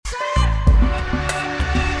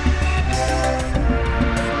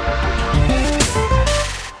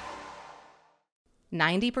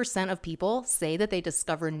90% of people say that they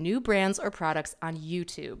discover new brands or products on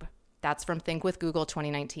YouTube. That's from Think with Google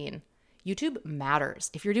 2019. YouTube matters.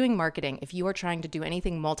 If you're doing marketing, if you are trying to do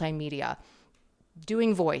anything multimedia,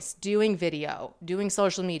 doing voice, doing video, doing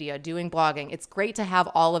social media, doing blogging, it's great to have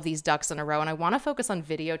all of these ducks in a row. And I want to focus on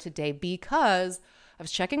video today because I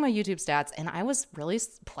was checking my YouTube stats and I was really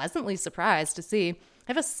pleasantly surprised to see I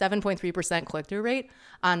have a 7.3% click-through rate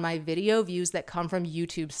on my video views that come from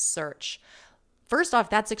YouTube search. First off,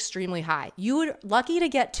 that's extremely high. You're lucky to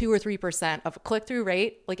get 2 or 3% of click-through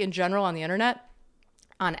rate, like in general on the internet,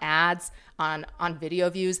 on ads, on video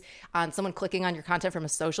views, on someone clicking on your content from a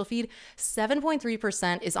social feed.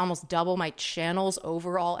 7.3% is almost double my channel's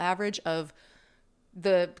overall average of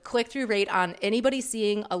the click-through rate on anybody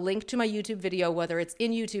seeing a link to my YouTube video, whether it's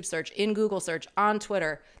in YouTube search, in Google search, on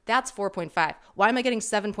Twitter. That's 4.5. Why am I getting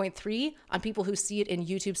 7.3 on people who see it in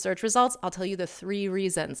YouTube search results? I'll tell you the 3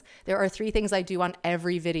 reasons. There are 3 things I do on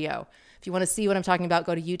every video. If you want to see what I'm talking about,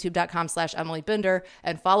 go to youtube.com/Emily Binder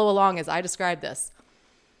and follow along as I describe this.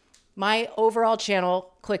 My overall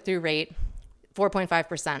channel click-through rate,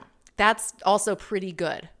 4.5%. That's also pretty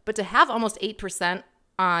good. But to have almost 8%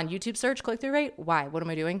 on YouTube search click-through rate, why? What am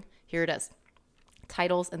I doing? Here it is.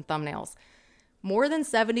 Titles and thumbnails. More than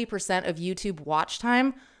 70% of YouTube watch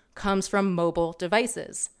time comes from mobile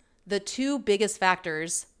devices. The 2 biggest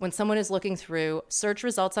factors when someone is looking through search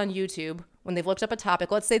results on YouTube, when they've looked up a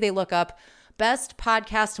topic, let's say they look up best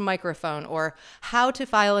podcast microphone or how to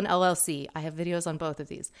file an LLC. I have videos on both of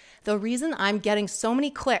these. The reason I'm getting so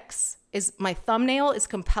many clicks is my thumbnail is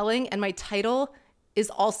compelling and my title is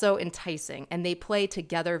also enticing, and they play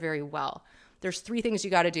together very well. There's 3 things you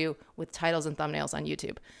got to do with titles and thumbnails on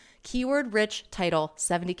YouTube. Keyword-rich title,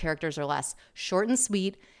 70 characters or less. Short and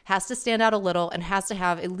sweet, has to stand out a little, and has to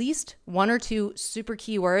have at least 1 or 2 super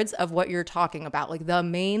keywords of what you're talking about. Like the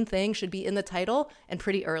main thing should be in the title and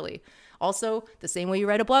pretty early. Also, the same way you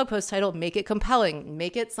write a blog post title, make it compelling.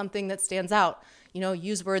 Make it something that stands out.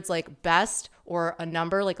 Use words like best or a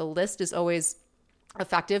number, like a list is always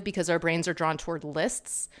effective because our brains are drawn toward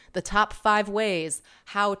lists. The top 5 ways,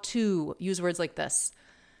 how to, use words like this.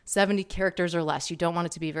 70 characters or less. You don't want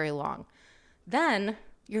it to be very long. Then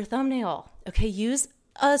your thumbnail. Okay, use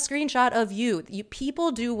a screenshot of you.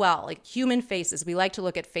 People do well, like human faces. We like to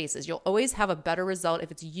look at faces. You'll always have a better result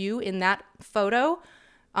if it's you in that photo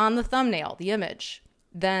on the thumbnail, the image,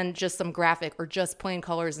 than just some graphic or just plain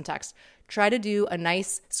colors and text. Try to do a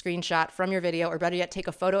nice screenshot from your video, or better yet, take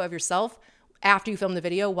a photo of yourself after you film the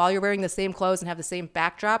video while you're wearing the same clothes and have the same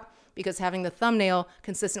backdrop, because having the thumbnail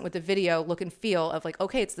consistent with the video look and feel of like,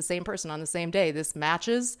 okay, it's the same person on the same day, this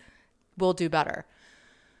matches, will do better.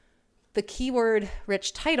 The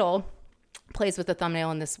keyword-rich title plays with the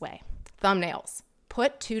thumbnail in this way. Thumbnails.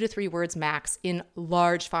 Put 2 to 3 words max in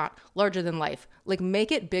large font, larger than life. Like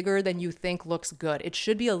make it bigger than you think looks good. It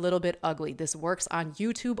should be a little bit ugly. This works on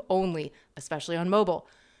YouTube only, especially on mobile.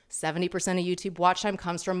 70% of YouTube watch time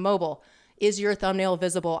comes from mobile. Is your thumbnail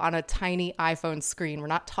visible on a tiny iPhone screen? We're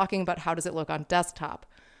not talking about how does it look on desktop.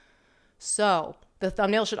 So the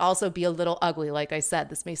thumbnail should also be a little ugly. Like I said,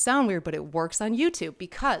 this may sound weird, but it works on YouTube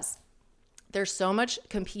because there's so much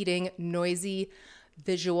competing, noisy,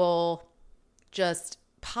 visual, just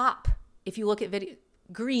pop. If you look at video,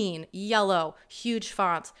 green, yellow, huge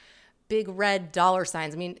font, big red dollar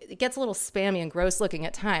signs. I mean, it gets a little spammy and gross looking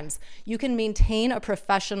at times. You can maintain a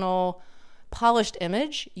professional, polished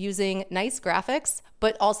image using nice graphics,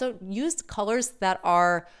 but also use colors that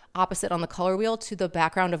are opposite on the color wheel to the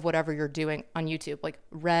background of whatever you're doing on YouTube, like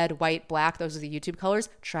red, white, black. Those are the YouTube colors.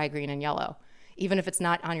 Try green and yellow, even if it's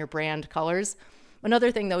not on your brand colors. Another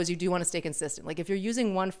thing, though, is you do want to stay consistent. Like if you're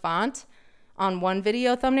using one font on one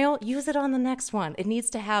video thumbnail, use it on the next one. It needs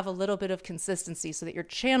to have a little bit of consistency so that your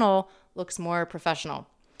channel looks more professional.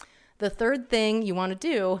 The third thing you want to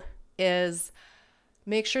do is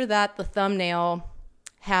make sure that the thumbnail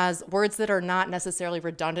has words that are not necessarily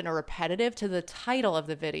redundant or repetitive to the title of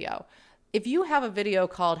the video. If you have a video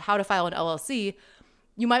called How to File an LLC,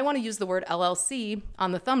 you might want to use the word LLC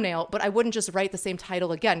on the thumbnail, but I wouldn't just write the same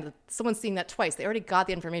title again. Someone's seeing that twice. They already got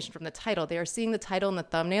the information from the title. They are seeing the title and the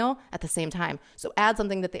thumbnail at the same time. So add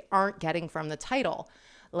something that they aren't getting from the title,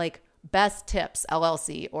 like Best Tips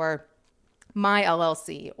LLC or My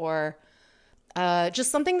LLC, or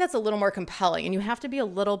just something that's a little more compelling. And you have to be a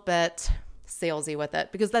little bit salesy with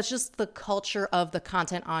it because that's just the culture of the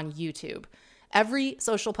content on YouTube. Every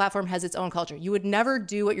social platform has its own culture. You would never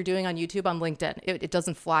do what you're doing on YouTube on LinkedIn. It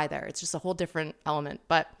doesn't fly there. It's just a whole different element.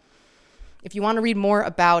 But if you want to read more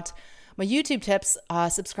about My YouTube tips,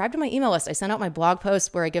 subscribe to my email list. I send out my blog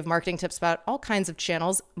posts where I give marketing tips about all kinds of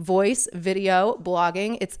channels, voice, video,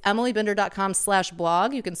 blogging. It's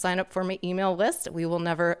emilybinder.com/blog. You can sign up for my email list. We will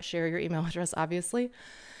never share your email address, obviously.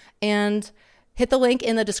 And hit the link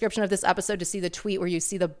in the description of this episode to see the tweet where you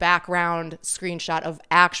see the background screenshot of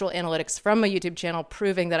actual analytics from my YouTube channel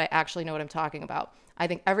proving that I actually know what I'm talking about. I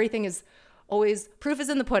think everything is always, proof is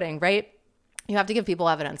in the pudding, right? You have to give people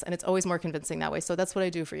evidence, and it's always more convincing that way. So that's what I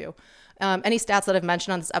do for you. Any stats that I've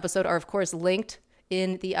mentioned on this episode are, of course, linked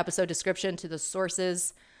in the episode description to the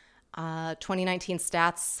sources. 2019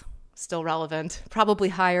 stats, still relevant, probably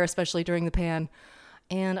higher, especially during the pan.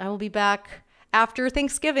 And I will be back after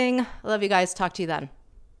Thanksgiving. I love you guys. Talk to you then.